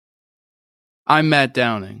I'm Matt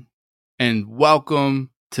Downing, and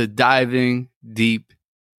welcome to Diving Deep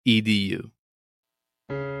EDU.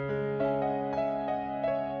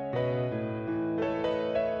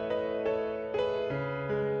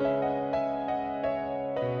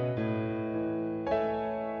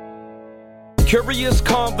 Curious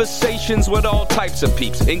conversations with all types of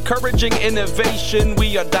peeps. Encouraging innovation,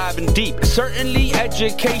 we are diving deep. Certainly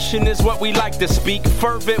education is what we like to speak.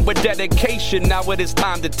 Fervent with dedication, now it is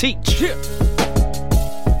time to teach. Yeah.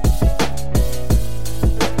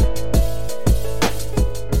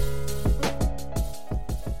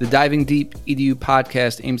 The Diving Deep EDU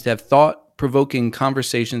podcast aims to have thought-provoking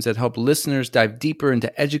conversations that help listeners dive deeper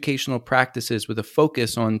into educational practices with a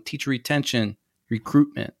focus on teacher retention,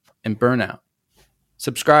 recruitment, and burnout.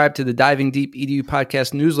 Subscribe to the Diving Deep EDU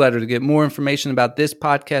podcast newsletter to get more information about this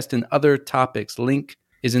podcast and other topics. Link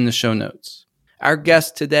is in the show notes. Our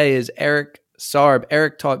guest today is Eric Sarb.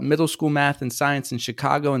 Eric taught middle school math and science in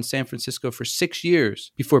Chicago and San Francisco for 6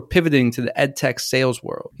 years before pivoting to the EdTech sales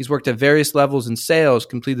world. He's worked at various levels in sales,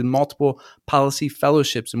 completed multiple policy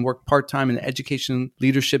fellowships, and worked part-time in education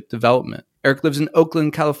leadership development. Eric lives in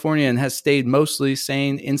Oakland, California, and has stayed mostly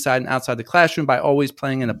sane inside and outside the classroom by always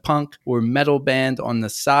playing in a punk or metal band on the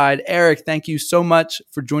side. Eric, thank you so much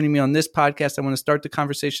for joining me on this podcast. I want to start the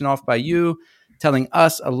conversation off by you telling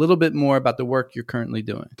us a little bit more about the work you're currently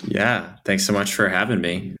doing. Yeah, thanks so much for having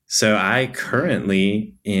me. So I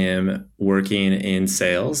currently am working in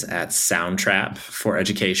sales at Soundtrap for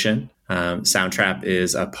Education. Soundtrap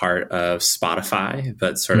is a part of Spotify,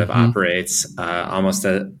 but sort of operates almost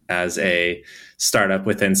as a startup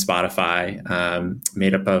within Spotify,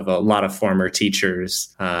 made up of a lot of former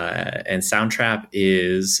teachers. And Soundtrap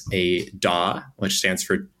is a DAW, which stands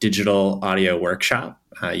for Digital Audio Workshop.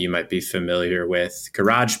 You might be familiar with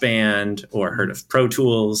GarageBand or heard of Pro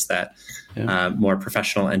Tools that more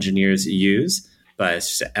professional engineers use. But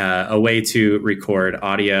it's a way to record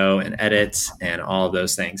audio and edit and all of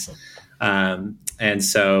those things. And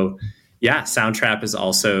so, Soundtrap is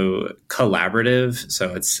also collaborative.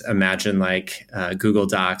 So it's imagine like Google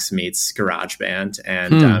Docs meets GarageBand,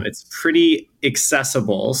 and it's pretty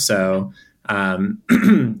accessible. So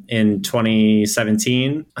in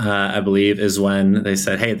 2017, I believe, is when they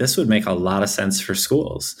said, hey, this would make a lot of sense for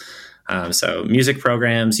schools. So music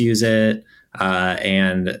programs use it,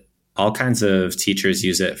 and all kinds of teachers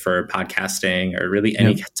use it for podcasting or really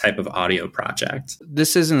any type of audio project.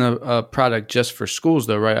 This isn't a product just for schools,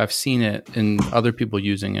 though, right? I've seen it and other people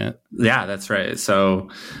using it. Yeah, that's right. So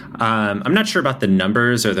I'm not sure about the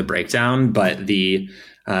numbers or the breakdown, but the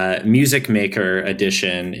Music Maker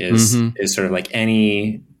edition is sort of like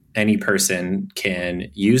any person can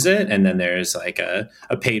use it. And then there's like a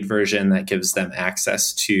paid version that gives them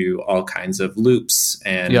access to all kinds of loops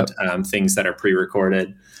and things that are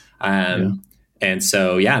pre-recorded. And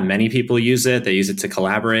so, many people use it. They use it to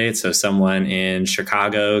collaborate. So someone in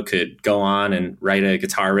Chicago could go on and write a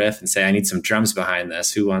guitar riff and say, I need some drums behind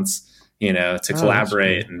this. Who wants, to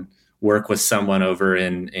collaborate and work with someone over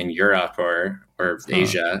in Europe or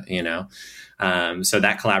Asia, So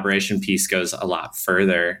that collaboration piece goes a lot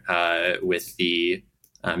further with the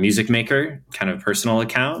Music Maker kind of personal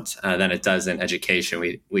account than it does in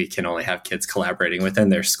education. We can only have kids collaborating within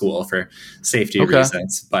their school for safety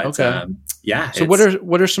reasons. But So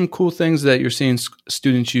what are some cool things that you're seeing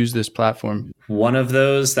students use this platform? One of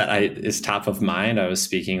those that is top of mind. I was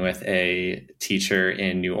speaking with a teacher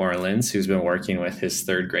in New Orleans who's been working with his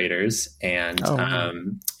third graders, and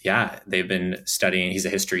they've been studying. He's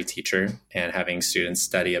a history teacher and having students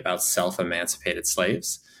study about self-emancipated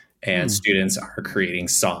slaves. And students are creating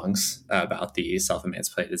songs about the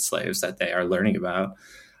self-emancipated slaves that they are learning about.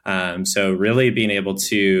 So really being able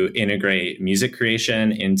to integrate music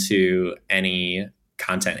creation into any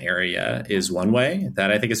content area is one way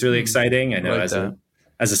that I think is really exciting. I know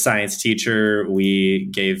as a science teacher, we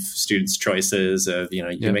gave students choices of, you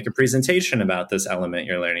can make a presentation about this element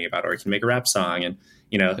you're learning about, or you can make a rap song. And,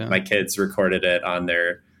 my kids recorded it on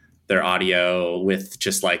their audio with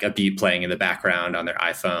just like a beat playing in the background on their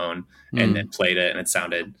iPhone and then played it, and it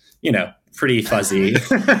sounded, pretty fuzzy,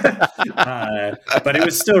 but it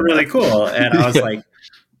was still really cool. And I was like,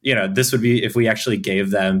 this would be if we actually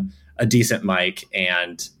gave them a decent mic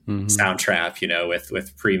and Soundtrap,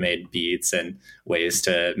 with pre-made beats and ways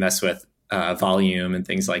to mess with volume and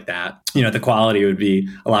things like that. The quality would be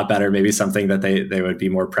a lot better, maybe something that they would be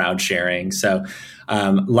more proud sharing. So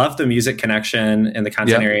love the music connection in the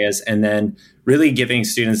content areas, and then really giving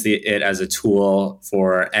students it as a tool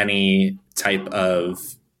for any type of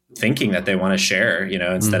thinking that they want to share,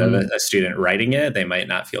 instead of a student writing it. They might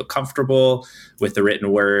not feel comfortable with the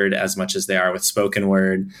written word as much as they are with spoken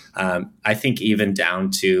word. I think even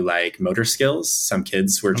down to like motor skills, some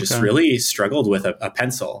kids were just really struggled with a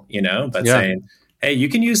pencil, but saying, hey, you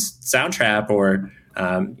can use Soundtrap or,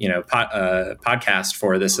 podcast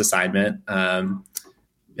for this assignment.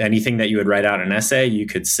 Anything that you would write out in an essay, you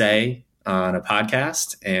could say on a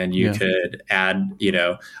podcast, and you could add,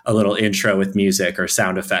 a little intro with music or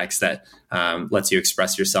sound effects that lets you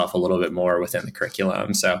express yourself a little bit more within the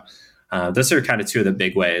curriculum. So those are kind of two of the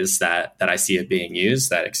big ways that I see it being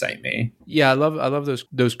used that excite me. Yeah, I love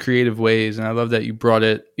those creative ways, and I love that you brought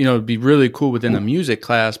it. It'd be really cool within a music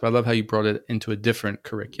class, but I love how you brought it into a different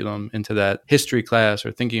curriculum, into that history class,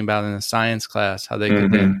 or thinking about in a science class, how they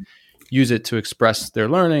could then use it to express their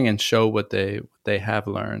learning and show what they have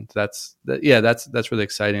learned. That's really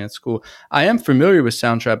exciting. That's cool. I am familiar with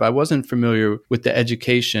Soundtrap. I wasn't familiar with the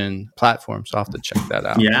education platform, so I'll have to check that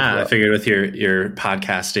out. Yeah, I figured with your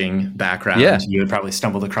podcasting background, you had probably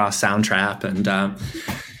stumbled across Soundtrap, and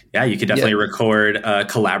you could definitely record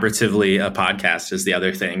collaboratively a podcast is the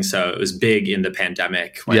other thing. So it was big in the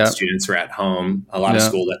pandemic when students were at home. A lot of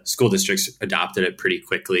school districts adopted it pretty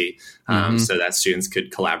quickly, so that students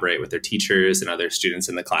could collaborate with their teachers and other students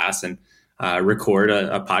in the class and record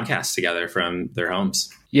a podcast together from their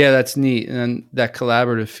homes. Yeah, that's neat. And that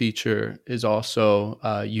collaborative feature is also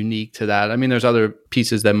unique to that. I mean, there's other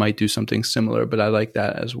pieces that might do something similar, but I like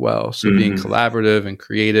that as well. So being collaborative and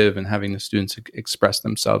creative and having the students express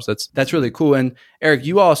themselves, that's really cool. And Eric,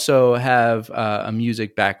 you also have a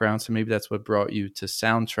music background, so maybe that's what brought you to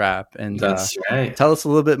Soundtrap. And that's right. Tell us a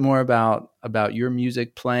little bit more about your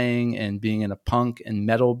music playing and being in a punk and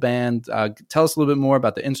metal band. Tell us a little bit more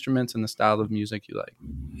about the instruments and the style of music you like.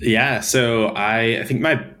 Yeah, so I think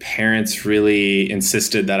my parents really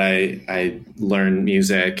insisted that I learn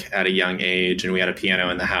music at a young age, and we had a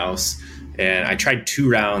piano in the house. And I tried 2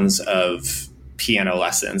 rounds of piano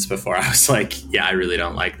lessons before I was like, I really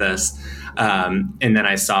don't like this. And then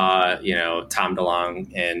I saw, Tom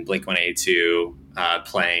DeLonge and Blink-182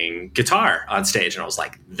 playing guitar on stage, and I was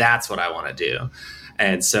like, that's what I want to do.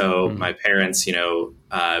 And so my parents,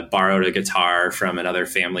 borrowed a guitar from another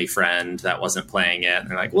family friend that wasn't playing it. And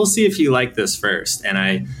they're like, we'll see if you like this first. And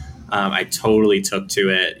I totally took to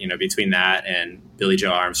it, between that and Billie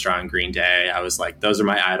Joe Armstrong, Green Day. I was like, those are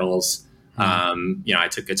my idols. I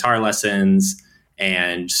took guitar lessons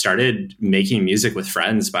and started making music with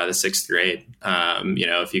friends by the 6th grade.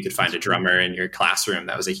 If you could find a drummer in your classroom,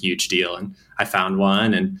 that was a huge deal. And I found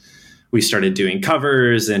one, and we started doing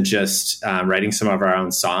covers and just writing some of our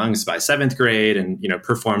own songs by 7th grade, and,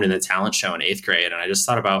 performed in the talent show in 8th grade. And I just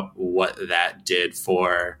thought about what that did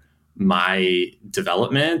for my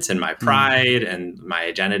development and my pride and my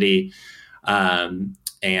identity. And,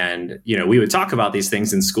 we would talk about these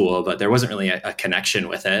things in school, but there wasn't really a connection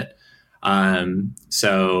with it.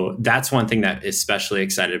 So that's one thing that especially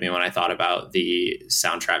excited me when I thought about the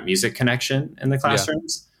Soundtrap music connection in the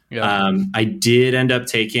classrooms. I did end up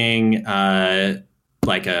taking, I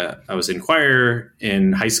was in choir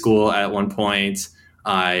in high school at one point.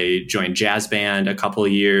 I joined jazz band a couple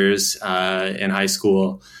of years, in high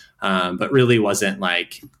school, but really wasn't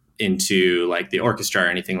into the orchestra or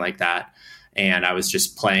anything like that. And I was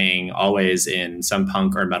just playing always in some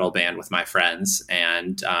punk or metal band with my friends.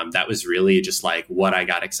 And that was really just what I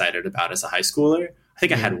got excited about as a high schooler. I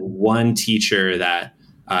think I had one teacher that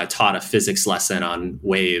taught a physics lesson on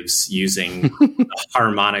waves using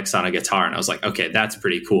harmonics on a guitar. And I was like, okay, that's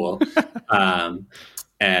pretty cool.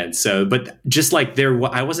 And so, but just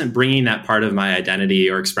I wasn't bringing that part of my identity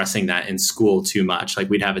or expressing that in school too much.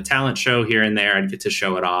 We'd have a talent show here and there. I'd get to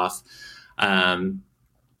show it off.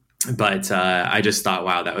 But I just thought,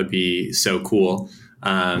 wow, that would be so cool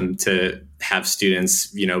to have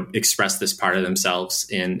students, express this part of themselves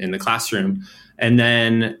in the classroom. And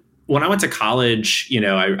then when I went to college,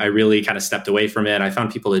 I really kind of stepped away from it. I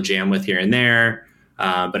found people to jam with here and there,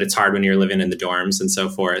 but it's hard when you're living in the dorms and so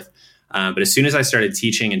forth. But as soon as I started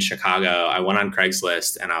teaching in Chicago, I went on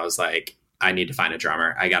Craigslist and I was like, I need to find a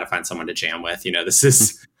drummer. I got to find someone to jam with. This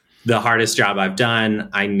is the hardest job I've done.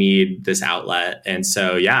 I need this outlet. And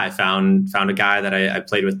so, I found a guy that I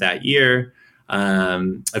played with that year.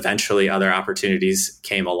 Eventually other opportunities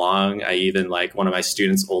came along. I even one of my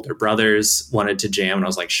students' older brothers wanted to jam, and I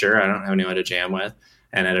was like, sure, I don't have anyone to jam with,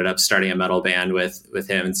 and ended up starting a metal band with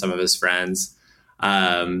him and some of his friends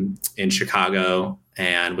in Chicago,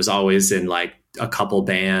 and was always in a couple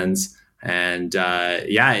bands. And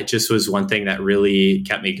it just was one thing that really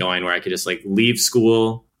kept me going, where I could just leave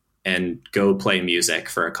school, and go play music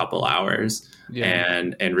for a couple hours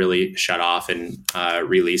and really shut off and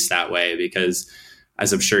release that way. Because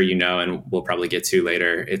as I'm sure you know, and we'll probably get to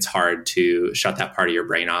later, it's hard to shut that part of your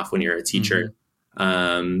brain off when you're a teacher.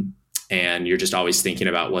 And you're just always thinking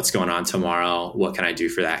about what's going on tomorrow. What can I do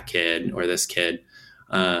for that kid or this kid?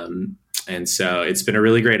 And so it's been a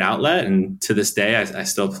really great outlet. And to this day, I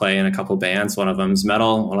still play in a couple bands. One of them's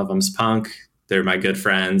metal, one of them's punk. They're my good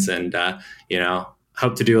friends. And,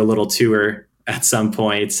 hope to do a little tour at some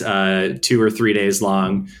point, 2 or 3 days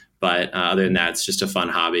long. But other than that, it's just a fun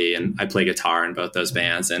hobby. And I play guitar in both those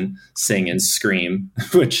bands and sing and scream,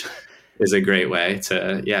 which is a great way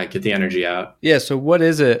to, get the energy out. Yeah. So what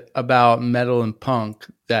is it about metal and punk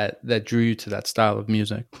that drew you to that style of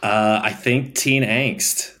music? I think teen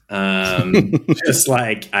angst. Just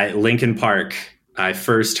like Linkin Park. I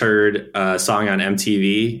first heard a song on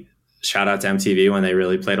MTV. Shout out to MTV when they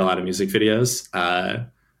really played a lot of music videos.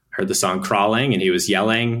 Heard the song Crawling and he was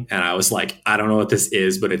yelling. And I was like, I don't know what this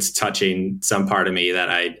is, but it's touching some part of me that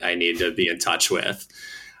I need to be in touch with.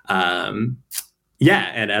 And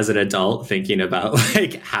as an adult, thinking about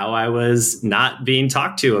like how I was not being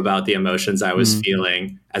talked to about the emotions I was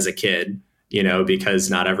feeling as a kid, because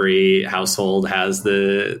not every household has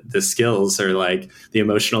the skills or like the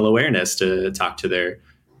emotional awareness to talk to their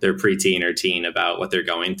preteen or teen about what they're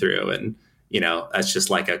going through. And, that's just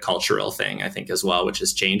like a cultural thing, I think, as well, which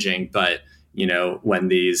is changing. But, when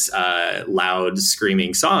these loud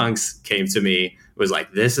screaming songs came to me, it was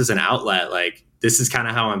like, this is an outlet. Like, this is kind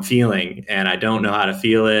of how I'm feeling and I don't know how to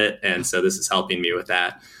feel it. And so this is helping me with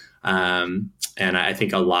that. And I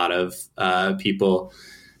think a lot of people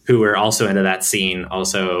who were also into that scene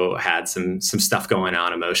also had some stuff going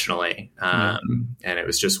on emotionally. And it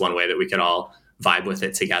was just one way that we could all vibe with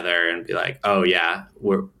it together and be like, oh yeah,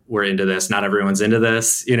 we're into this. Not everyone's into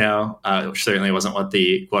this, which certainly wasn't what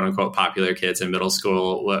the quote unquote popular kids in middle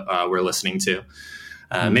school were listening to.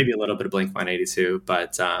 Maybe a little bit of Blink-182,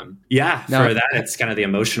 but for that, it's kind of the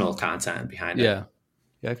emotional content behind it. Yeah,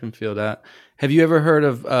 I can feel that. Have you ever heard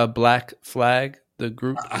of Black Flag, the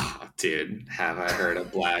group? Oh, dude, have I heard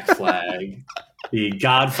of Black Flag? The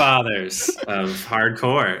godfathers of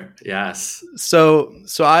hardcore. Yes. So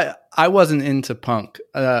I wasn't into punk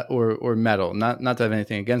or metal. Not to have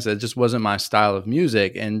anything against it. It just wasn't my style of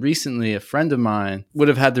music. And recently, a friend of mine would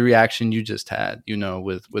have had the reaction you just had,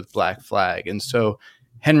 with Black Flag. And so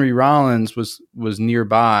Henry Rollins was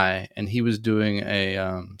nearby, and he was doing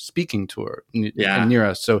a speaking tour near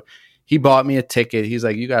us. So he bought me a ticket. He's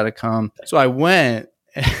like, "You got to come." So I went.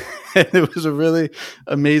 And it was a really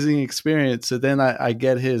amazing experience. So then I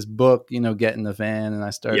get his book, Get in the Van, and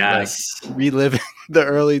I start reliving the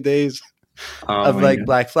early days of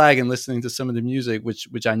Black Flag and listening to some of the music,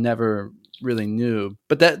 which I never really knew.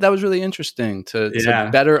 But that was really interesting to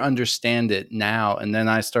better understand it now. And then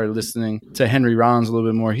I started listening to Henry Rollins a little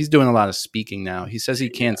bit more. He's doing a lot of speaking now. He says he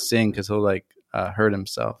can't sing because he'll hurt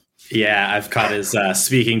himself. Yeah, I've caught his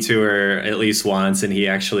speaking tour at least once, and he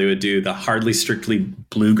actually would do the Hardly Strictly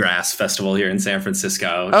Bluegrass Festival here in San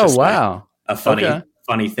Francisco. Oh, wow. Like a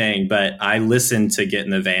funny thing. But I listened to Get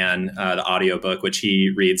in the Van, the audiobook, which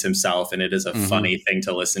he reads himself, and it is a funny thing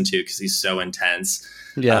to listen to because he's so intense.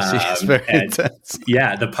 Yes, he's very intense.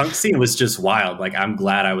 Yeah, the punk scene was just wild. Like, I'm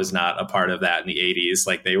glad I was not a part of that in the 80s.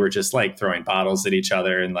 Like, they were just like throwing bottles at each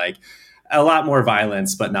other and like a lot more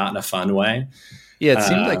violence, but not in a fun way. Yeah, it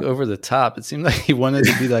seemed like over the top. It seemed like he wanted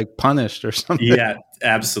to be like punished or something. Yeah,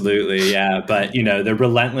 absolutely. Yeah. But, the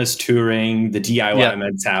relentless touring, the DIY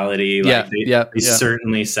mentality, they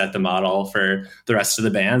certainly set the model for the rest of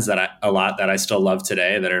the bands that I still love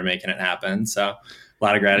today that are making it happen. So a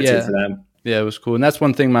lot of gratitude for them. Yeah, it was cool. And that's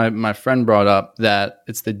one thing my friend brought up, that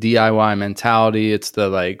it's the DIY mentality. It's the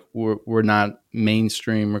like, we're not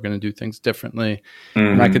mainstream. We're going to do things differently.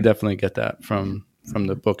 And I could definitely get that from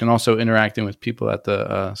the book. And also interacting with people at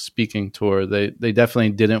the speaking tour, they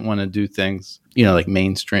definitely didn't want to do things, like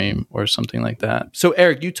mainstream or something like that. So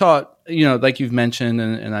Eric, you taught, like you've mentioned,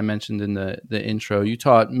 and I mentioned in the intro, you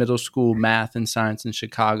taught middle school math and science in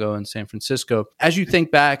Chicago and San Francisco. As you think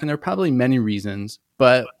back, and there are probably many reasons,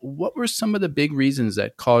 but what were some of the big reasons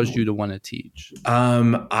that caused you to want to teach?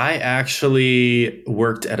 I actually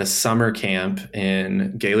worked at a summer camp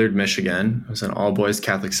in Gaylord, Michigan. It was an all-boys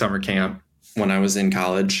Catholic summer camp when I was in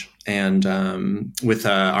college, and with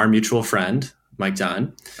our mutual friend, Mike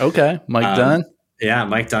Dunn. Okay, Mike Dunn. Yeah,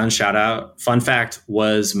 Mike Dunn, shout out. Fun fact,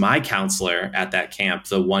 was my counselor at that camp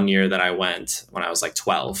the one year that I went when I was like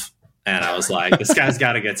 12. And I was like, this guy's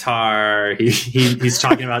got a guitar. He's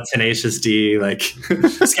talking about Tenacious D. Like,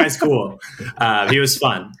 this guy's cool. He was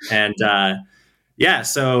fun. And Yeah.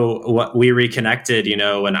 So what we reconnected,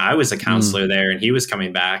 when I was a counselor there and he was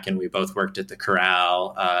coming back, and we both worked at the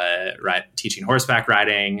Corral, teaching horseback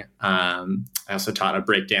riding. I also taught a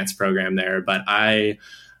breakdance program there, but I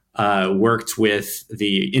worked with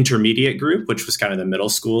the intermediate group, which was kind of the middle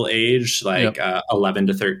school age, 11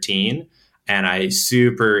 to 13. And I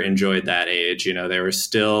super enjoyed that age. They were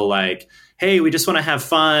still like, hey, we just want to have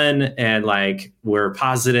fun. And we're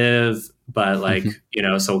positive, but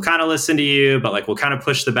so we'll kind of listen to you, but we'll kind of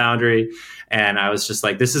push the boundary. And I was just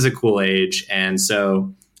like, this is a cool age. And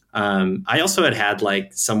so I also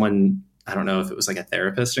had someone, I don't know if it was a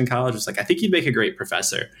therapist in college, was I think you'd make a great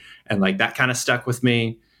professor. And that kind of stuck with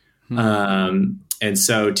me. And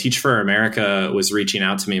so Teach for America was reaching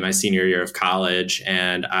out to me my senior year of college,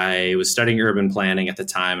 and I was studying urban planning at the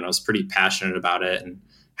time, and I was pretty passionate about it and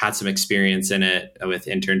had some experience in it with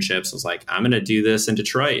internships. I was like, I'm going to do this in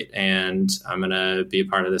Detroit, and I'm going to be a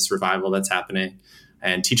part of this revival that's happening.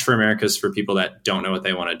 And Teach for America is for people that don't know what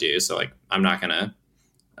they want to do. So I'm not going to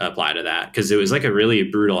apply to that, because it was a really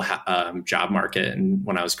brutal job market and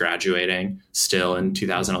when I was graduating still in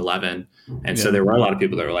 2011. And so there were a lot of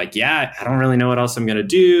people that were like, yeah, I don't really know what else I'm going to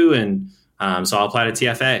do. And so I'll apply to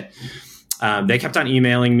TFA. They kept on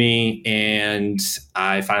emailing me, and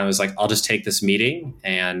I finally was like, I'll just take this meeting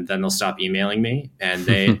and then they'll stop emailing me. And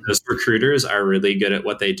those recruiters are really good at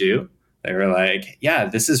what they do. They were like, yeah,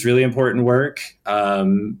 this is really important work.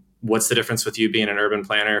 What's the difference with you being an urban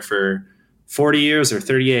planner for 40 years or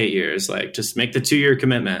 38 years? Just make the 2-year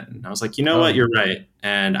commitment. And I was like, what? You're right.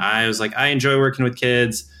 And I was like, I enjoy working with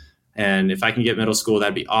kids. And if I can get middle school,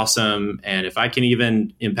 that'd be awesome. And if I can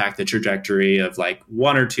even impact the trajectory of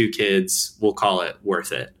 1 or 2 kids, we'll call it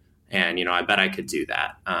worth it. And, I bet I could do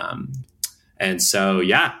that. And so,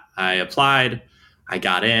 I applied, I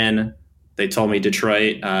got in. They told me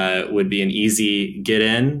Detroit would be an easy get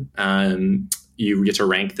in. You get to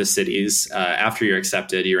rank the cities after you're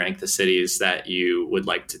accepted. You rank the cities that you would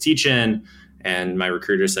like to teach in. And my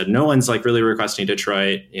recruiter said, no one's really requesting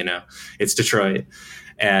Detroit. It's Detroit.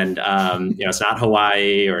 And, it's not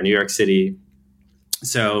Hawaii or New York City.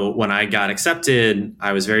 So when I got accepted,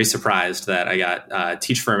 I was very surprised that I got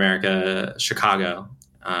Teach for America, Chicago,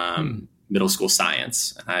 middle school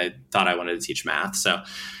science. I thought I wanted to teach math. So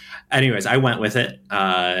anyways, I went with it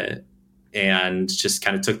and just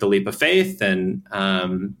kind of took the leap of faith. And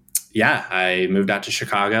I moved out to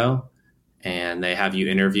Chicago, and they have you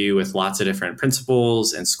interview with lots of different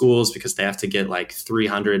principals and schools, because they have to get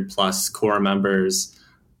 300 plus core members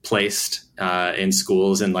placed in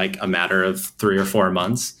schools in a matter of 3 or 4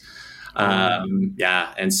 months.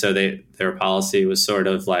 And so their policy was sort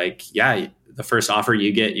of the first offer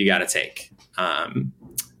you get, you got to take.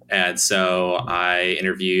 And so I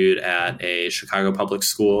interviewed at a Chicago public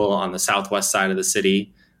school on the southwest side of the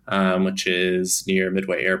city, which is near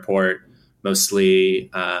Midway Airport, mostly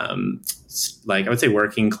I would say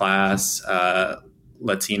working class,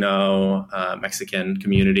 Latino, Mexican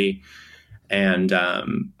community. And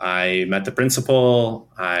I met the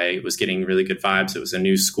principal. I was getting really good vibes. It was a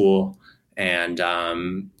new school. And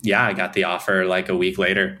I got the offer a week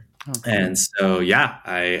later. Okay. And so,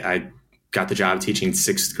 I got the job teaching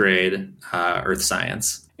 6th grade earth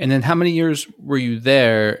science. And then how many years were you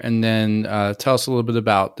there? And then tell us a little bit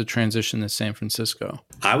about the transition to San Francisco.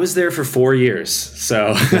 I was there for 4 years.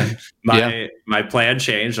 So my plan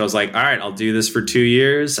changed. I was like, all right, I'll do this for 2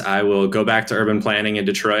 years. I will go back to urban planning in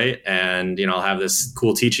Detroit, and, I'll have this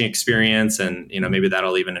cool teaching experience, and, maybe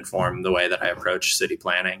that'll even inform the way that I approach city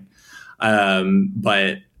planning.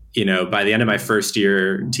 But by the end of my first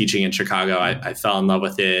year teaching in Chicago, I fell in love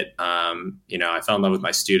with it. I fell in love with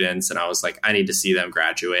my students, and I was like, I need to see them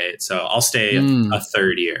graduate. So I'll stay a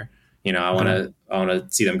third year. I want to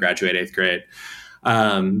see them graduate 8th grade.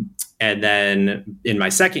 And then in my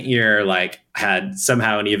second year, I had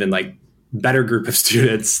somehow an even better group of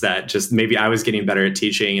students that just maybe I was getting better at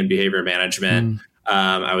teaching and behavior management.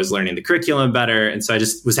 I was learning the curriculum better. And so I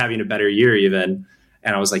just was having a better year even.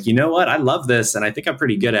 And I was like, you know what? I love this. And I think I'm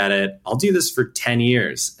pretty good at it. I'll do this for 10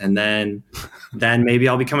 years. And then maybe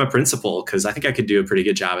I'll become a principal, because I think I could do a pretty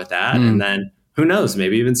good job at that. And then who knows,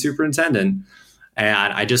 maybe even superintendent.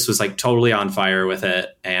 And I just was totally on fire with it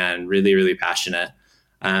and really, really passionate.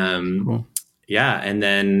 Cool. And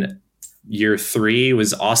then year 3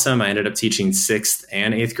 was awesome. I ended up teaching 6th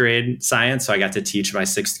and 8th grade science. So I got to teach my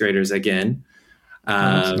 6th graders again.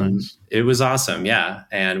 Nice. It was awesome. Yeah.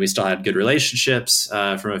 And we still had good relationships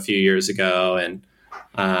from a few years ago. And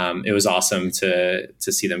it was awesome to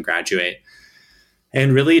see them graduate.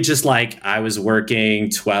 And really just like I was working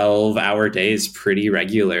 12-hour days pretty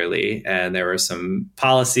regularly. And there were some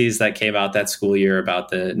policies that came out that school year about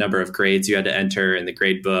the number of grades you had to enter in the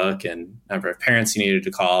grade book and number of parents you needed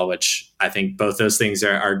to call, which I think both those things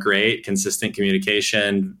are great. Consistent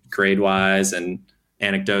communication, grade wise, and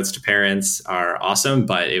anecdotes to parents are awesome.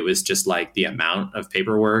 But it was just like the amount of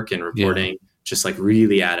paperwork and reporting just like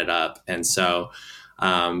really added up. And so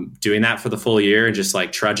doing that for the full year and just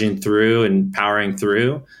like trudging through and powering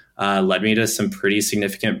through led me to some pretty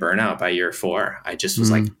significant burnout by year 4. I just was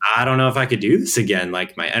like, I don't know if I could do this again.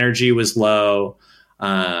 Like my energy was low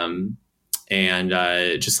and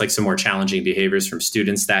just like some more challenging behaviors from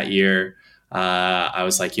students that year. I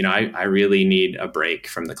was like, I really need a break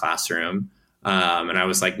from the classroom. And I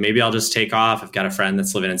was like, maybe I'll just take off. I've got a friend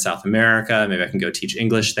that's living in South America. Maybe I can go teach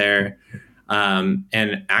English there.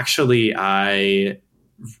 And actually, I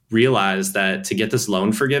realized that to get this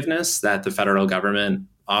loan forgiveness that the federal government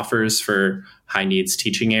offers for high needs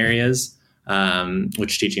teaching areas,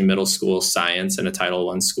 which teaching middle school science in a Title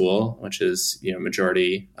I school, which is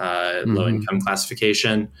majority low income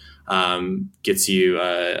classification, gets you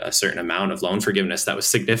a certain amount of loan forgiveness that was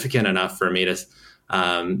significant enough for me to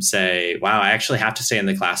say, wow, I actually have to stay in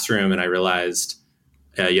the classroom. And I realized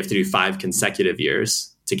you have to do 5 consecutive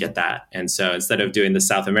years to get that. And so instead of doing the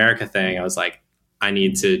South America thing, I was like, I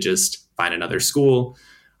need to just find another school.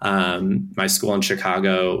 My school in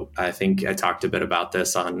Chicago, I think I talked a bit about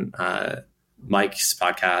this on Mike's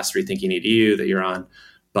podcast, Rethinking EDU, that you're on,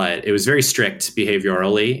 but it was very strict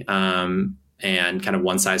behaviorally and kind of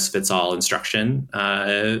one size fits all instruction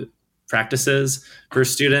practices for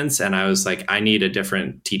students. And I was like, I need a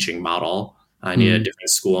different teaching model. I need a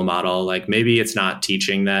different school model. Like maybe it's not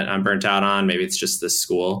teaching that I'm burnt out on. Maybe it's just this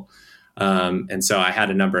school. And so I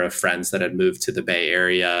had a number of friends that had moved to the Bay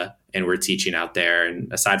Area and were teaching out there.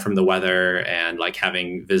 And aside from the weather and like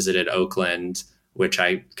having visited Oakland, which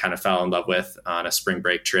I kind of fell in love with on a spring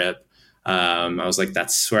break trip, I was like,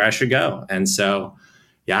 that's where I should go. And so,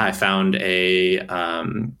 I found a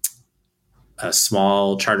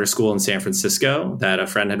small charter school in San Francisco that a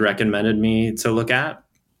friend had recommended me to look at.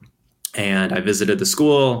 And I visited the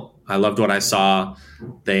school. I loved what I saw.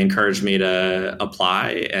 They encouraged me to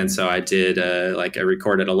apply. And so I did I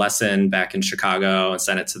recorded a lesson back in Chicago and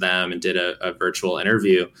sent it to them and did a virtual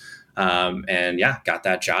interview. And got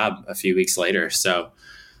that job a few weeks later. So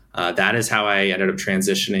that is how I ended up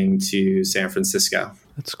transitioning to San Francisco.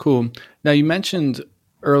 That's cool. Now you mentioned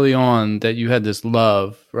early on that you had this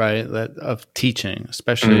love, right, of teaching,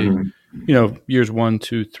 especially years 1,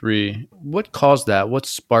 2, 3. What caused that? What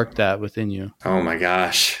sparked that within you? Oh my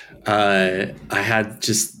gosh. I had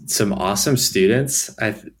just some awesome students.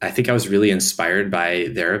 I think I was really inspired by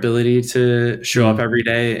their ability to show up every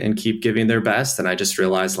day and keep giving their best. And I just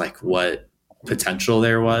realized like what potential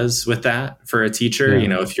there was with that for a teacher,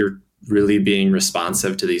 if you're really being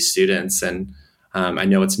responsive to these students. And I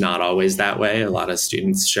know it's not always that way. A lot of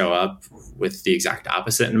students show up with the exact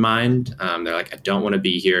opposite in mind. They're like, I don't want to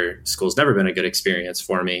be here. School's never been a good experience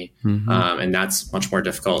for me. And that's much more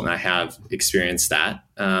difficult. And I have experienced that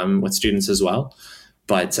with students as well.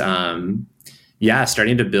 But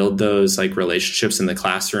starting to build those like relationships in the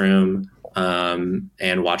classroom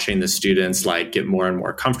and watching the students like get more and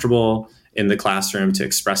more comfortable in the classroom to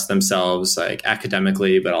express themselves like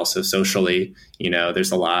academically, but also socially.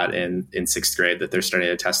 There's a lot in 6th grade that they're starting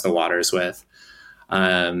to test the waters with.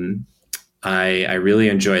 I really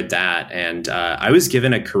enjoyed that. And I was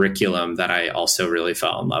given a curriculum that I also really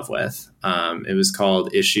fell in love with. It was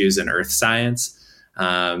called Issues in Earth Science.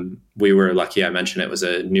 We were lucky, I mentioned it was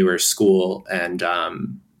a newer school, and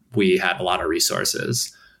we had a lot of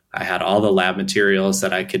resources. I had all the lab materials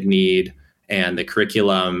that I could need, and the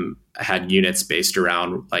curriculum had units based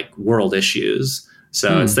around like world issues.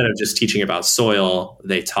 So instead of just teaching about soil,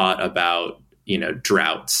 they taught about,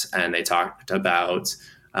 droughts, and they talked about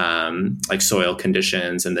like soil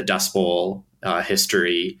conditions and the Dust Bowl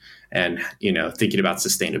history, and, thinking about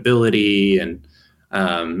sustainability and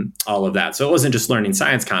all of that. So it wasn't just learning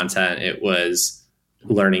science content. It was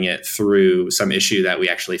learning it through some issue that we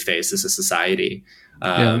actually face as a society.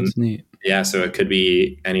 That's neat. Yeah. So it could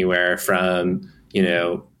be anywhere from,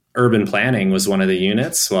 urban planning was one of the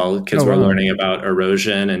units. Well, kids were learning about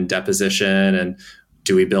erosion and deposition, and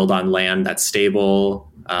do we build on land that's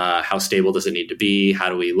stable? How stable does it need to be? How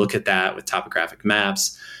do we look at that with topographic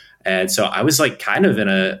maps? And so I was like kind of in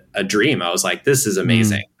a dream. I was like, this is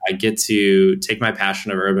amazing. I get to take my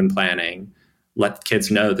passion of urban planning, let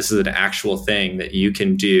kids know this is an actual thing that you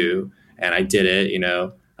can do. And I did it,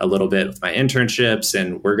 a little bit with my internships,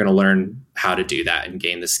 and we're going to learn how to do that and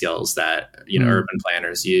gain the skills that, urban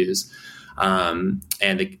planners use.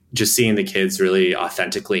 Just seeing the kids really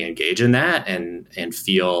authentically engage in that and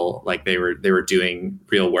feel like they were doing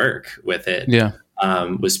real work with it. Yeah.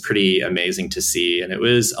 Was pretty amazing to see. And it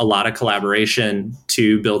was a lot of collaboration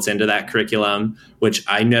too built into that curriculum, which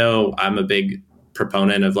I know I'm a big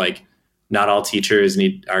proponent of. Like, not all teachers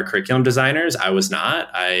are curriculum designers. I was not.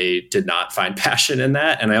 I did not find passion in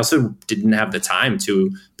that. And I also didn't have the time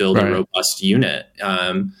to build a robust unit.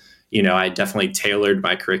 I definitely tailored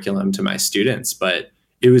my curriculum to my students, but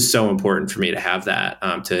it was so important for me to have that,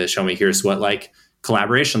 to show me, here's what like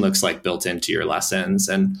collaboration looks like built into your lessons.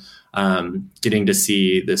 And getting to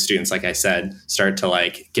see the students, like I said, start to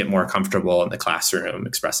like get more comfortable in the classroom,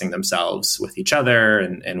 expressing themselves with each other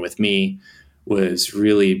and with me, was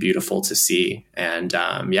really beautiful to see. And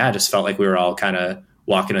I just felt like we were all kind of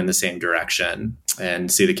walking in the same direction,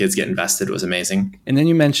 and see the kids get invested was amazing. And then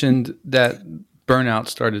you mentioned that burnout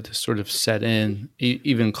started to sort of set in,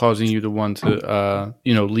 even causing you to want to,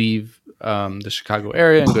 leave the Chicago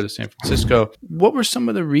area and go to San Francisco. What were some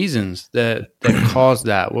of the reasons that caused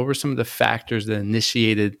that? What were some of the factors that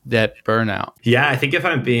initiated that burnout? Yeah, I think if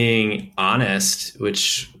I'm being honest,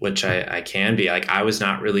 which I can be, like, I was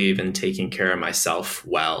not really even taking care of myself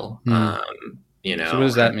well. So what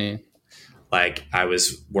does that mean? Like, I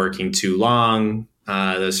was working too long.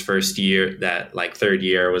 Those first year, that like third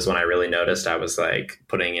year was when I really noticed I was like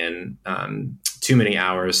putting in too many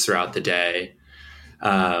hours throughout the day.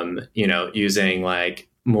 Using like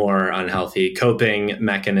more unhealthy coping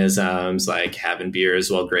mechanisms, like having beers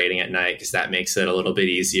while grading at night, because that makes it a little bit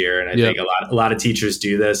easier. And I think a lot of teachers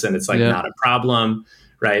do this, and it's like not a problem,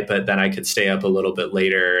 right? But then I could stay up a little bit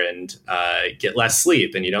later and get less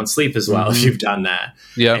sleep, and you don't sleep as well if you've done that.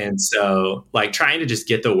 Yeah. And so like trying to just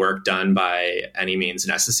get the work done by any means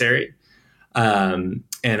necessary.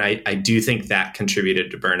 And I do think that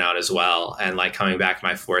contributed to burnout as well. And like coming back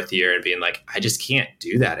my fourth year and being like, I just can't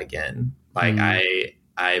do that again. Like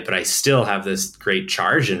but I still have this great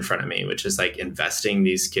charge in front of me, which is like investing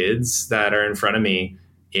these kids that are in front of me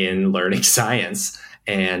in learning science.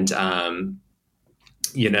 And,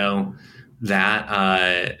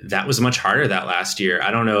 that was much harder that last year.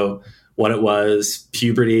 I don't know what it was.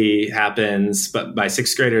 Puberty happens, but my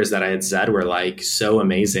sixth graders that I had said were like so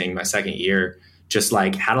amazing. My second year just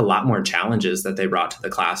like had a lot more challenges that they brought to the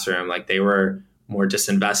classroom. Like they were more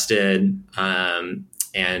disinvested,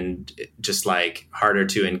 and just like harder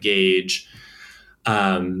to engage.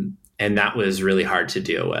 And that was really hard to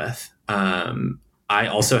deal with. I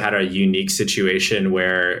also had a unique situation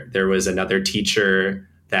where there was another teacher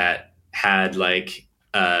that had like,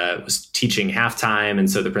 was teaching halftime.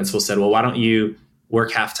 And so the principal said, well, why don't you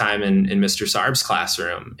work halftime in Mr. Sarb's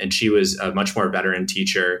classroom? And she was a much more veteran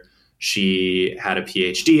teacher. She had a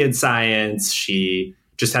PhD in science. She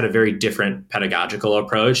just had a very different pedagogical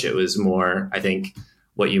approach. It was more, I think,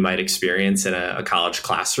 what you might experience in a college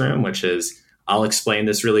classroom, which is, I'll explain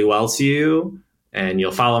this really well to you and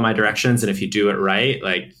you'll follow my directions. And if you do it right,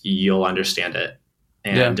 like you'll understand it.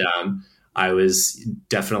 And I was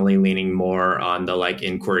definitely leaning more on the like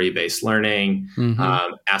inquiry-based learning,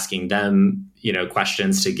 asking them,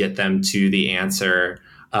 questions to get them to the answer.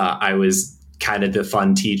 I was kind of the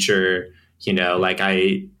fun teacher, like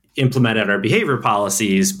I implemented our behavior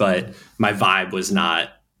policies, but my vibe was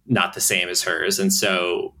not the same as hers. And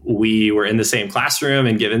so we were in the same classroom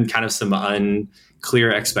and given kind of some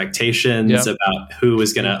unclear expectations about who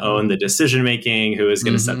was going to own the decision-making, who was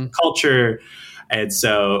going to set the culture. And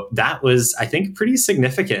so that was, I think, pretty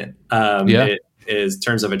significant in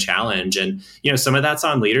terms of a challenge. And, some of that's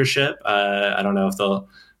on leadership. I don't know if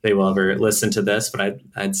they will ever listen to this, but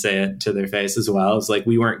I'd say it to their face as well. It's like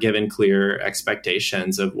we weren't given clear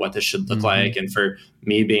expectations of what this should look like. And for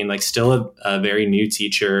me being like still a very new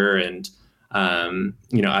teacher and,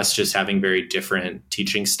 us just having very different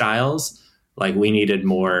teaching styles, like we needed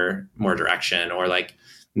more direction, or like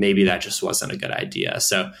maybe that just wasn't a good idea.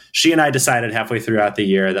 So she and I decided halfway throughout the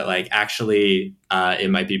year that like, actually, it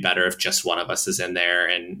might be better if just one of us is in there.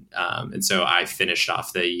 And so I finished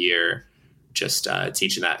off the year just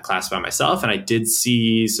teaching that class by myself. And I did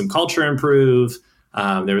see some culture improve.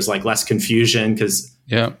 There was like less confusion because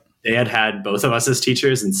they had both of us as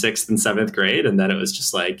teachers in 6th and 7th grade. And then it was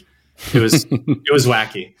just like, it was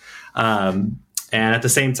wacky. And at the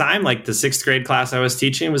same time, like the 6th grade class I was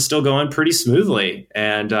teaching was still going pretty smoothly.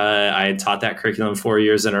 And I had taught that curriculum 4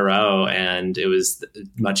 years in a row. And it was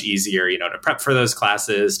much easier, to prep for those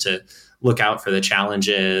classes, to look out for the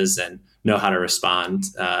challenges and know how to respond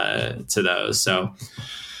to those. So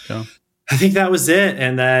I think that was it.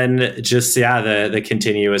 And then just, the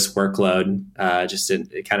continuous workload,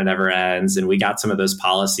 it kind of never ends. And we got some of those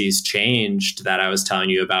policies changed that I was telling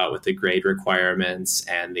you about with the grade requirements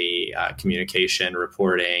and the communication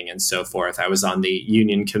reporting and so forth. I was on the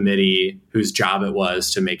union committee whose job it was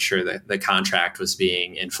to make sure that the contract was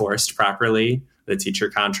being enforced properly, the teacher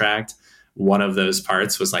contract. One of those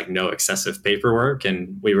parts was like no excessive paperwork.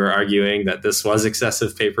 And we were arguing that this was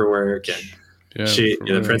excessive paperwork. And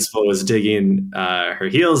the principal was digging her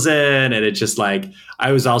heels in, and it just like,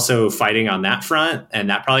 I was also fighting on that front, and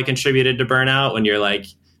that probably contributed to burnout when you're like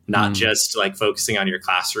not just like focusing on your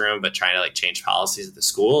classroom, but trying to like change policies at the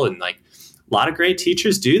school. And like a lot of great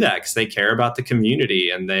teachers do that because they care about the community,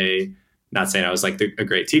 and not saying I was like a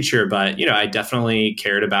great teacher, but I definitely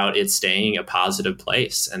cared about it staying a positive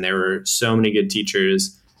place. And there were so many good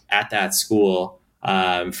teachers at that school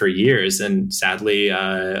for years. And sadly,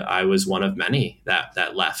 I was one of many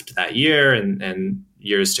that left that year and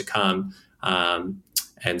years to come.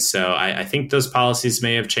 And so I think those policies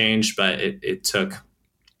may have changed, but it took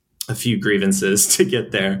a few grievances to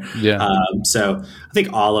get there. Yeah. So I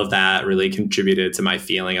think all of that really contributed to my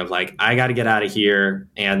feeling of like, I got to get out of here.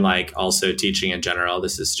 And like also teaching in general,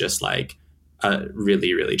 this is just like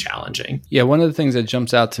really, really challenging. Yeah. One of the things that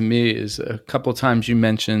jumps out to me is a couple of times you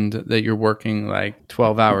mentioned that you're working like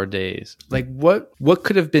 12-hour days. Like what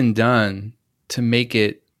could have been done to make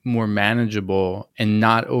it more manageable and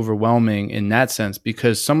not overwhelming in that sense?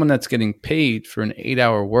 Because someone that's getting paid for an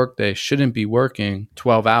 8-hour workday shouldn't be working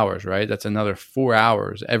 12 hours, right? That's another 4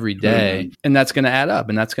 hours every day. Mm-hmm. And that's going to add up,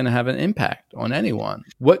 and that's going to have an impact on anyone.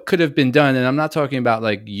 What could have been done? And I'm not talking about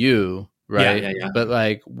like you, right? Yeah. But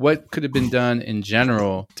like what could have been done in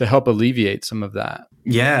general to help alleviate some of that?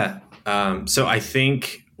 Yeah. So I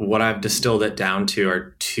think what I've distilled it down to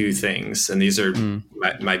are two things. And these are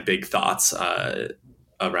my big thoughts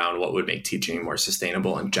around what would make teaching more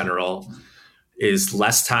sustainable in general is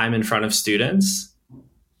less time in front of students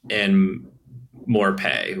and more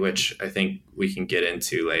pay, which I think we can get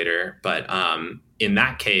into later. But in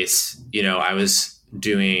that case, I was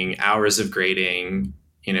doing hours of grading,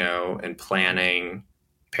 and planning,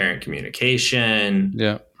 parent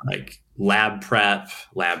communication, like lab prep,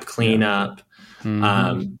 lab cleanup. Yeah.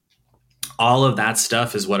 Mm-hmm. All of that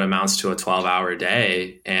stuff is what amounts to a 12-hour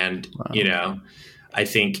day. And, I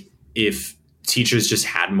think if teachers just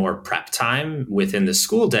had more prep time within the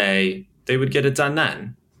school day, they would get it done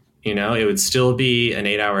then. It would still be an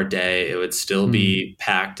 8-hour day. It would still be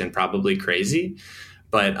packed and probably crazy.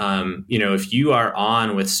 But, if you are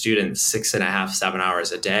on with students 6.5, 7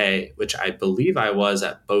 hours a day, which I believe I was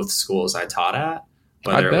at both schools I taught at,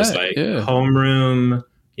 whether it was like homeroom,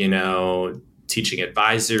 teaching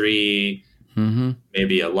advisory,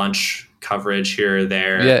 maybe a lunch coverage here or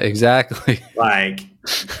there. Yeah, exactly. Like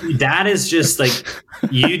that is just like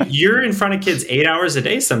you're in front of kids 8 hours a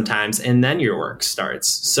day sometimes, and then your work starts.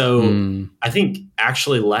 So I think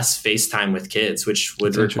actually less face time with kids, which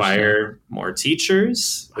would require more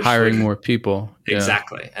teachers, hiring more people.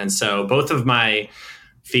 Exactly. Yeah. And so both of my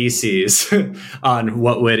theses on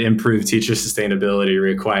what would improve teacher sustainability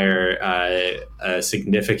require a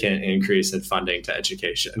significant increase in funding to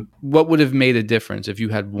education. What would have made a difference if you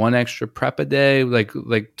had one extra prep a day? Like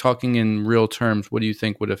talking in real terms, what do you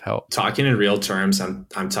think would have helped? Talking in real terms,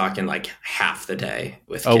 I'm talking like half the day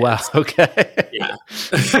with kids. Oh wow, okay. Yeah.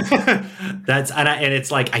 And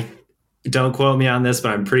it's like don't quote me on this,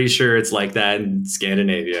 but I'm pretty sure it's like that in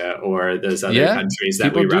Scandinavia or those other countries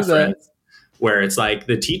that we reference. Where it's like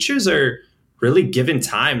the teachers are really given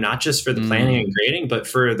time, not just for the planning and grading, but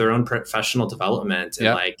for their own professional development and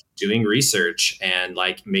like doing research and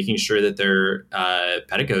like making sure that their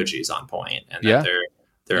pedagogy is on point and that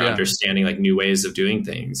they're understanding like new ways of doing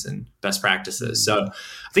things and best practices. So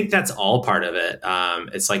I think that's all part of it.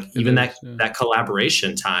 It's like even that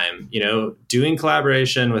collaboration time, doing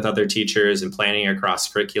collaboration with other teachers and planning across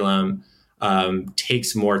curriculum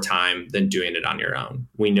takes more time than doing it on your own.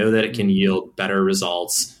 We know that it can yield better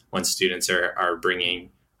results when students are bringing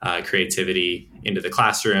creativity into the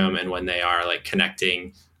classroom and when they are like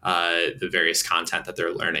connecting the various content that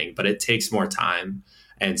they're learning, but it takes more time.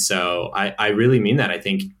 And so I really mean that. I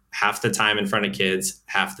think half the time in front of kids,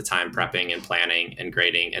 half the time prepping and planning and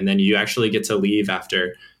grading. And then you actually get to leave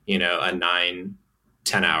after, a 9-10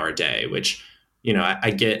 hour day, which I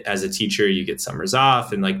get as a teacher, you get summers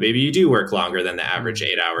off and like maybe you do work longer than the average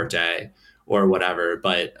 8-hour day or whatever.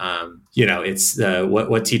 But, it's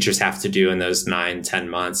what teachers have to do in those 9-10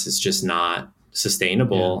 months is just not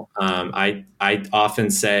sustainable. Yeah. I often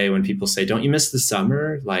say when people say, don't you miss the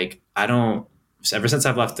summer? Like, I don't ever since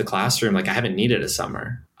I've left the classroom, like I haven't needed a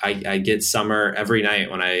summer. I get summer every night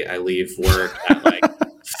when I leave work at like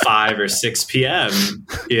 5 or 6 p.m.,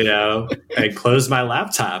 I close my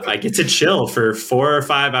laptop. I get to chill for 4 or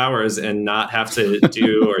 5 hours and not have to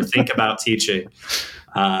do or think about teaching.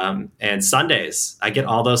 And Sundays, I get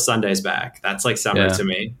all those Sundays back. That's like summer to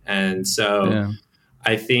me. And so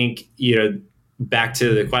I think, back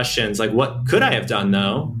to the questions, like what could I have done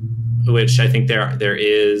though? Which I think there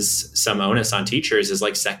is some onus on teachers is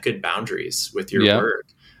like set good boundaries with your work.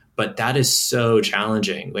 But that is so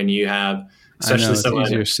challenging when you have, especially someone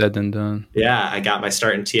easier said than done. Yeah. I got my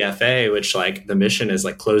start in TFA, which like the mission is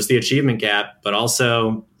like close the achievement gap, but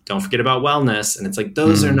also don't forget about wellness. And it's like,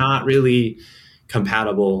 those are not really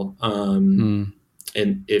compatible. And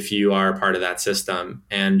if you are part of that system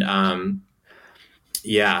and,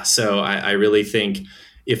 so I really think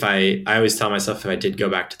I always tell myself if I did go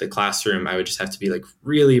back to the classroom, I would just have to be like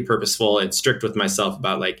really purposeful and strict with myself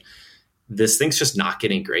about like, this thing's just not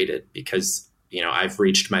getting graded because, I've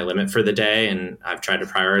reached my limit for the day and I've tried to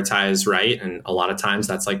prioritize right. And a lot of times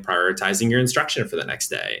that's like prioritizing your instruction for the next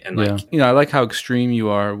day. And I like how extreme you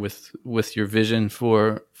are with your vision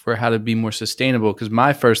for how to be more sustainable. Cause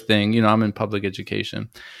my first thing, I'm in public education,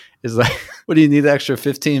 is like, what do you need the extra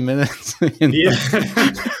 15 minutes?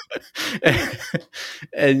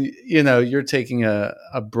 And you're taking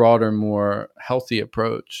a broader, more healthy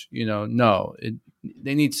approach,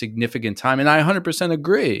 they need significant time. And I 100%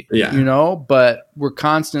 agree, but we're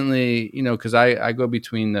constantly, cause I go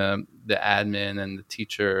between the admin and the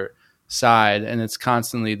teacher side, and it's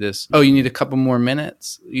constantly this, you need a couple more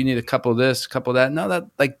minutes, you need a couple of this, a couple of that. No,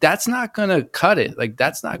 that's not going to cut it. Like,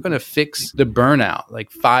 that's not going to fix the burnout.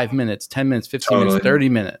 Like 5 minutes, 10 minutes, 15 minutes, 30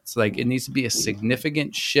 minutes. Like, it needs to be a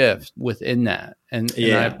significant shift within that. And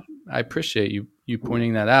I appreciate you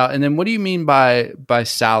pointing that out. And then what do you mean by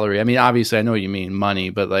salary? I mean, obviously I know what you mean money,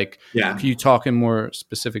 but like, can you talk in more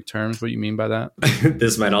specific terms what you mean by that?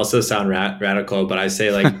 This might also sound radical, but I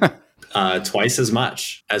say like, twice as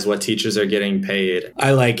much as what teachers are getting paid.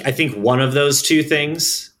 I think one of those two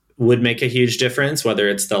things would make a huge difference, whether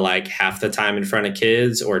it's the like half the time in front of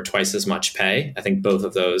kids or twice as much pay. I think both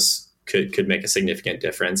of those could make a significant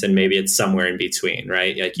difference. And maybe it's somewhere in between,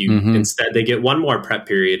 right? Like instead they get one more prep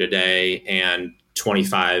period a day and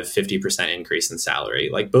 25-50% increase in salary.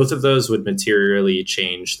 Like both of those would materially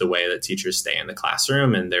change the way that teachers stay in the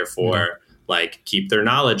classroom and therefore like keep their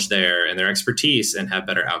knowledge there and their expertise and have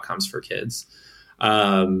better outcomes for kids.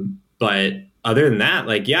 But other than that,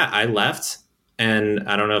 like, I left, and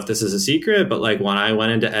I don't know if this is a secret, but like when I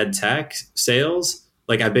went into ed tech sales,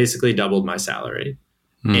 like I basically doubled my salary.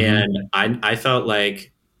 And I felt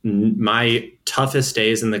like my toughest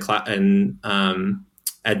days in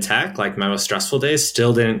ed tech, like my most stressful days,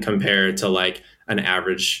 still didn't compare to like an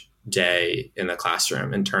average day in the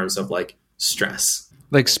classroom in terms of like stress.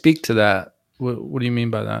 Like, speak to that. What do you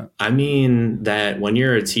mean by that? I mean that when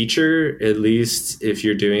you're a teacher, at least if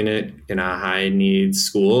you're doing it in a high needs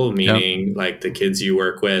school, meaning like the kids you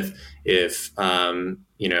work with, if,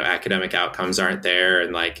 academic outcomes aren't there,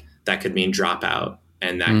 and like that could mean dropout,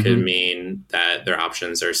 and that could mean that their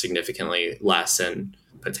options are significantly less and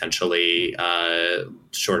potentially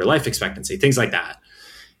shorter life expectancy, things like that.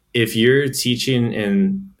 If you're teaching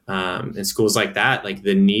in schools like that, like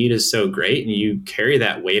the need is so great and you carry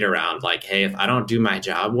that weight around, like, hey, if I don't do my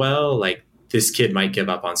job well, like this kid might give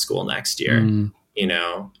up on school next year,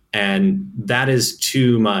 and that is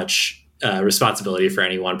too much responsibility for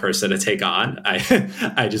any one person to take on.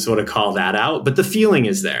 I just want to call that out, but the feeling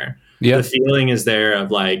is there. The feeling is there of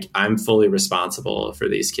like, I'm fully responsible for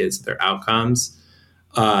these kids, their outcomes,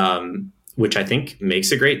 which I think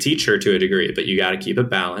makes a great teacher to a degree, but you got to keep it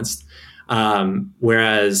balanced.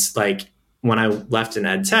 Whereas like when I left in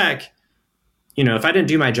ed tech, if I didn't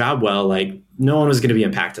do my job well, like no one was going to be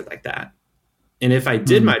impacted like that. And if I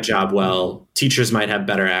did my job well, teachers might have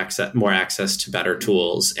more access to better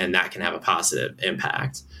tools, and that can have a positive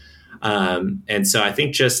impact. And so I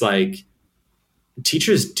think just like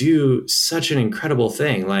teachers do such an incredible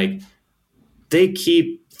thing. Like they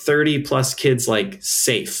keep 30 plus kids like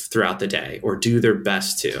safe throughout the day, or do their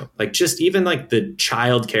best to, like, just even like the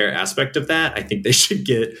childcare aspect of that. I think they should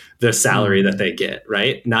get the salary that they get,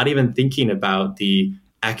 right? Not even thinking about the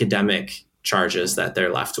academic charges that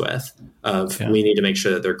they're left with of we need to make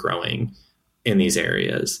sure that they're growing in these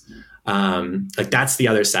areas. Like that's the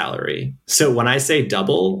other salary. So when I say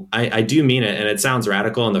double, I do mean it. And it sounds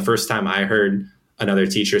radical. And the first time I heard another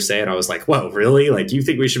teacher say it, I was like, whoa, really? Like, you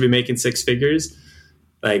think we should be making 6 figures?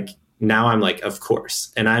 Like now I'm like, of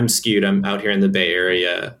course. And I'm skewed. I'm out here in the Bay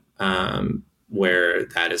Area, where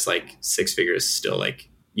that is like 6 figures still like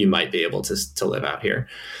you might be able to live out here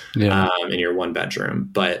in your 1 bedroom.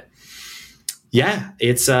 But yeah,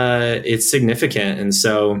 it's significant. And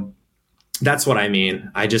so that's what I mean.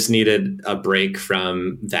 I just needed a break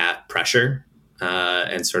from that pressure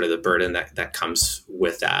and sort of the burden that comes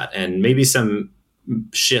with that. And maybe some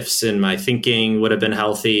shifts in my thinking would have been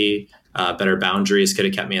healthy. Better boundaries could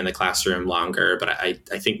have kept me in the classroom longer. But I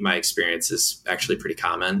think my experience is actually pretty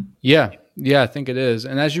common. Yeah, I think it is.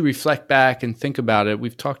 And as you reflect back and think about it,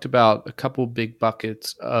 we've talked about a couple big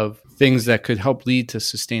buckets of things that could help lead to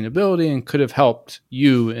sustainability and could have helped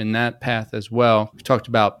you in that path as well. We talked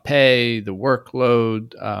about pay, the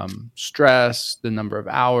workload, stress, the number of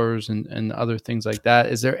hours, and other things like that.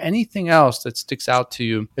 Is there anything else that sticks out to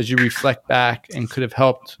you as you reflect back and could have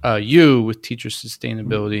helped you with teacher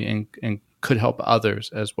sustainability and could help others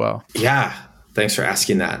as well? Yeah, thanks for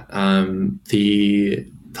asking that.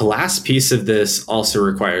 The last piece of this also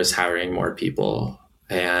requires hiring more people.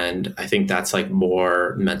 And I think that's like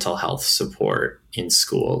more mental health support in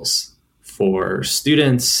schools for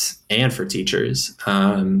students and for teachers.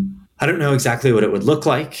 I don't know exactly what it would look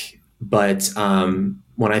like, but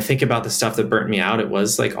when I think about the stuff that burnt me out, it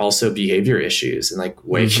was like also behavior issues and like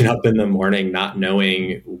waking up in the morning, not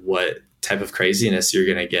knowing what type of craziness you're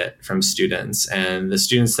going to get from students. And the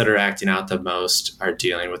students that are acting out the most are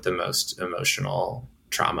dealing with the most emotional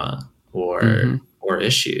trauma or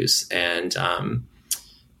issues. And,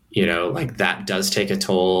 like that does take a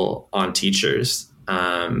toll on teachers.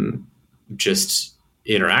 Just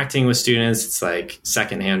interacting with students, it's like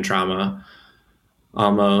secondhand trauma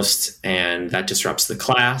almost. And that disrupts the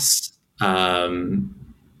class.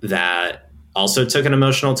 That also took an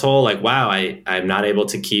emotional toll. Like, wow, I'm not able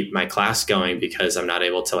to keep my class going because I'm not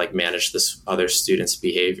able to like manage this other student's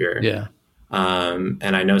behavior. Yeah.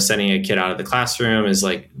 And I know sending a kid out of the classroom is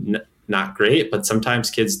like not great, but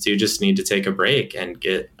sometimes kids do just need to take a break and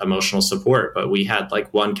get emotional support. But we had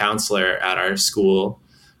like one counselor at our school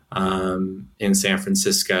in San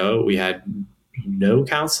Francisco. We had no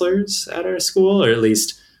counselors at our school, or at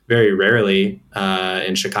least very rarely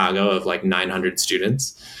in Chicago of like 900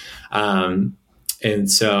 students.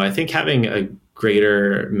 And so I think having a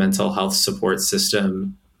greater mental health support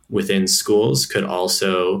system within schools could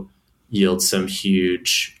also yield some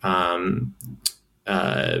huge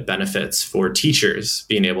benefits for teachers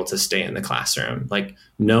being able to stay in the classroom, like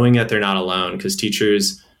knowing that they're not alone, because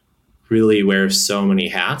teachers really wear so many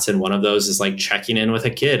hats. And one of those is like checking in with a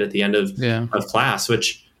kid at the end of class,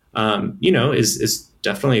 which, is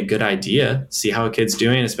definitely a good idea. See how a kid's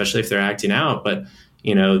doing, especially if they're acting out. But,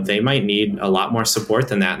 they might need a lot more support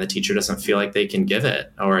than that. And the teacher doesn't feel like they can give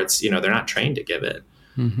it, or it's, they're not trained to give it.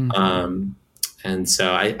 And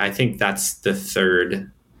so I think that's the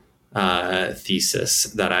third thesis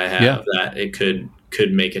that I have, that it could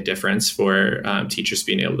make a difference for teachers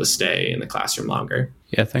being able to stay in the classroom longer.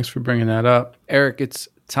 Yeah, thanks for bringing that up. Eric, it's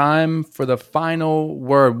time for the final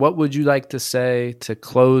word. What would you like to say to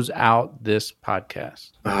close out this podcast?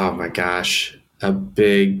 Oh my gosh. A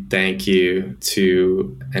big thank you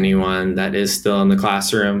to anyone that is still in the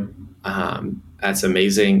classroom. That's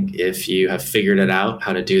amazing. If you have figured it out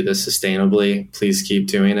how to do this sustainably, please keep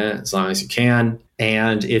doing it as long as you can.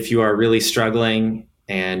 And if you are really struggling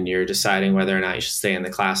and you're deciding whether or not you should stay in the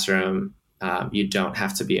classroom, you don't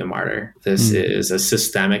have to be a martyr. This is a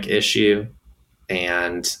systemic issue,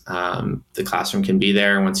 and the classroom can be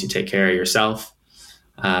there once you take care of yourself,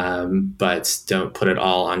 but don't put it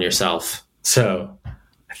all on yourself. So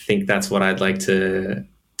I think that's what I'd like to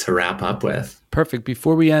wrap up with. Perfect.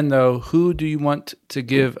 Before we end, though, who do you want to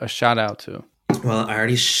give a shout out to? Well, I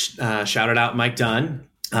already shouted out Mike Dunn.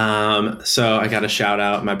 So I got to shout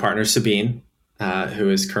out my partner, Sabine, who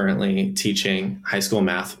is currently teaching high school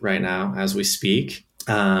math right now as we speak.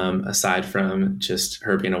 Aside from just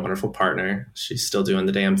her being a wonderful partner, she's still doing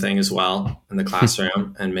the damn thing as well in the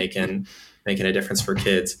classroom and making a difference for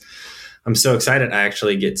kids. I'm so excited. I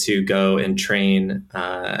actually get to go and train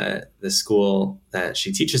the school that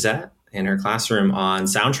she teaches at in her classroom on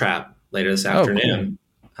Soundtrap later this afternoon.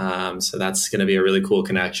 Cool. So that's going to be a really cool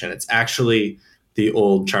connection. It's actually the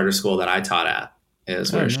old charter school that I taught at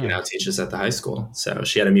is where she now teaches at the high school. So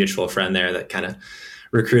she had a mutual friend there that kind of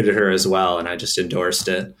recruited her as well, and I just endorsed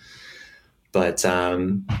it. But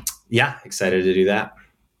excited to do that.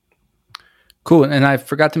 Cool. And I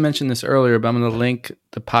forgot to mention this earlier, but I'm going to link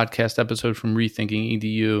the podcast episode from Rethinking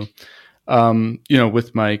EDU,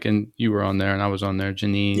 with Mike, and you were on there and I was on there,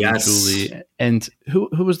 Janine, Julie. And who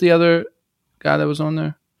was the other guy that was on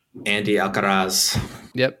there? Andy Alcaraz.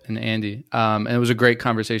 Yep, and Andy. And it was a great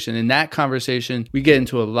conversation. In that conversation, we get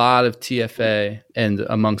into a lot of TFA and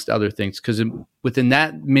amongst other things, because within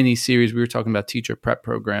that mini series, we were talking about teacher prep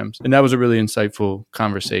programs. And that was a really insightful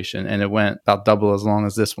conversation. And it went about double as long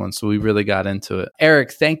as this one. So we really got into it.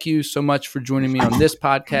 Eric, thank you so much for joining me on this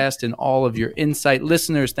podcast and all of your insight.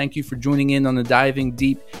 Listeners, thank you for joining in on the Diving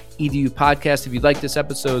Deep EDU podcast. If you like this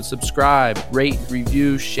episode, subscribe, rate,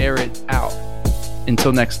 review, share it out.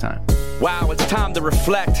 Until next time. Wow, it's time to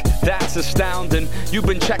reflect. That's astounding. You've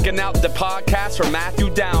been checking out the podcast from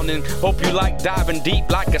Matthew Downing. Hope you like diving deep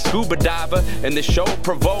like a scuba diver. And the show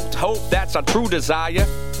provoked hope, that's our true desire.